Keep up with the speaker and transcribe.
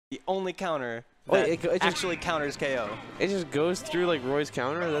the only counter that it actually counters KO. It just goes through like Roy's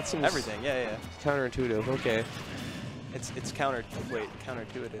counter? That seems... Everything, yeah. Counterintuitive, okay. It's counterintuitive. Wait,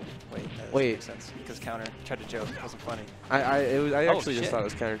 that doesn't make sense. Because counter, tried to joke, it wasn't funny. I actually just thought it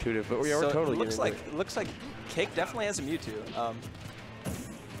was counterintuitive, but we're totally getting it looks like Cake definitely has a Mewtwo.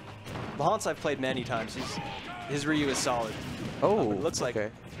 lehaunts I've played many times. His Ryu is solid. Oh, it looks like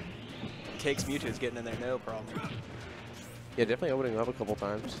Cake's Mewtwo is getting in there, no problem. Yeah, definitely opening up a couple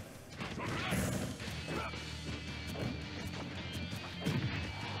times.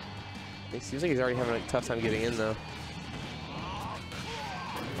 It seems like he's already having a tough time getting in, though.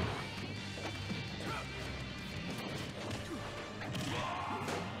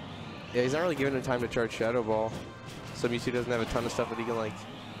 Yeah, he's not really giving him time to charge Shadow Ball. So Mewtwo doesn't have a ton of stuff that he can, like,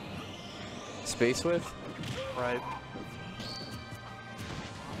 space with. Right.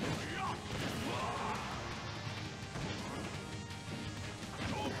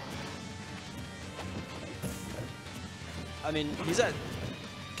 I mean,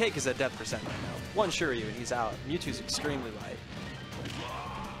 Cake is at death percent right now. One Shuryu and he's out. Mewtwo's extremely light.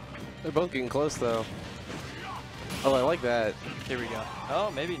 They're both getting close, though. Oh, I like that. Here we go.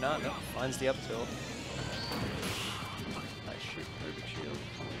 Oh, maybe not. No, finds the up tilt. Nice shoot, Rubik Shield.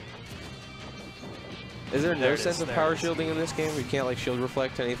 Is there no sense of power shielding in this game? You can't like shield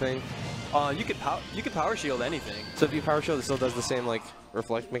reflect anything. You could power shield anything. So if you power shield, it still does the same like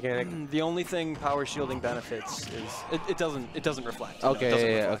reflect mechanic. The only thing power shielding benefits is it doesn't reflect. Okay, no,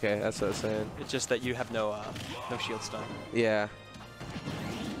 yeah, okay, that's what I was saying. It's just that you have no shield stun. Yeah.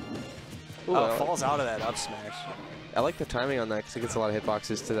 Ooh, oh, it falls out of that up smash. I like the timing on that because it gets a lot of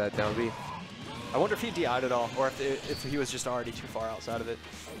hitboxes to that down B. I wonder if he DI'd at all, or if he was just already too far outside of it.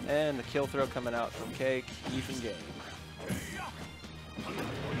 And the kill throw coming out from Cake, even game.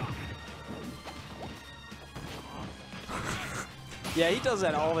 Yeah, he does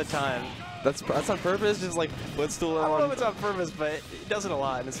that all the time. That's on purpose, just like footstool. I don't know if it's on purpose, but he does it a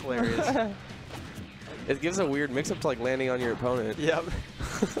lot, and it's hilarious. It gives a weird mix-up to like landing on your opponent. Yep.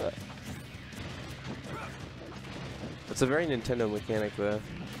 It's a very Nintendo mechanic, though.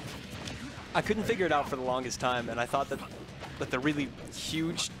 I couldn't figure it out for the longest time, and I thought that the really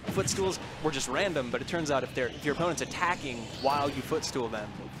huge footstools were just random, but it turns out if your opponent's attacking while you footstool them,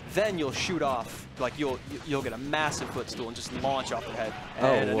 then you'll shoot off, like you'll get a massive footstool and just launch off their head.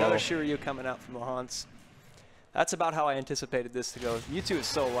 And another Shuryu coming out from lehaunts. That's about how I anticipated this to go. Mewtwo is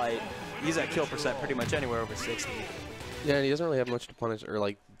so light. He's at kill percent pretty much anywhere over 60. Yeah, and he doesn't really have much to punish or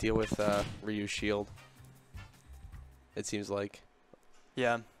like deal with Ryu's shield. It seems like.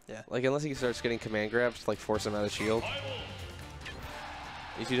 Yeah, yeah. Like unless he starts getting command grabs to like force him out of shield.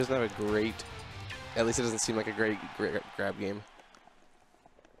 Mewtwo doesn't have a great, at least it doesn't seem like a great grab game.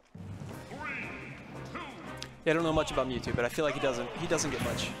 Yeah, I don't know much about Mewtwo, but I feel like he doesn't get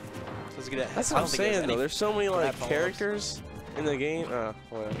much. Doesn't get That's what I'm saying though. There's so many like characters in the game.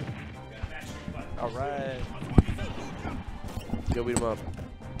 Whatever. All right. Go beat him up.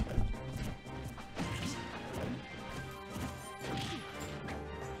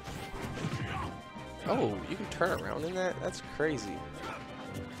 Oh, you can turn around in that? That's crazy.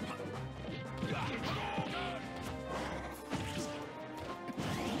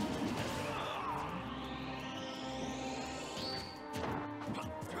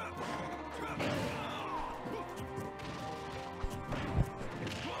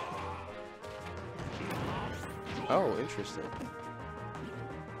 Oh, interesting.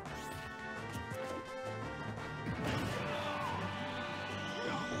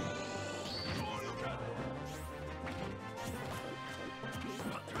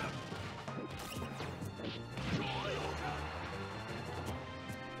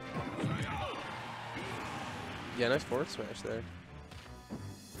 Yeah, nice forward smash there.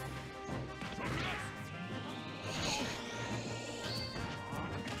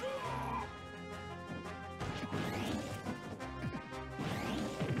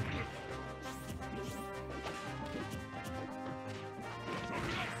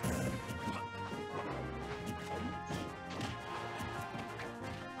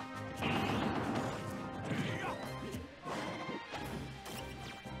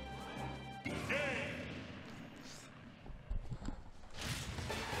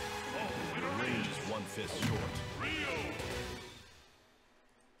 Fist short.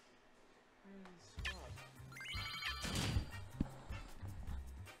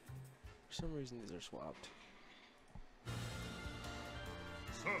 For some reason, these are swapped.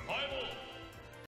 Survival.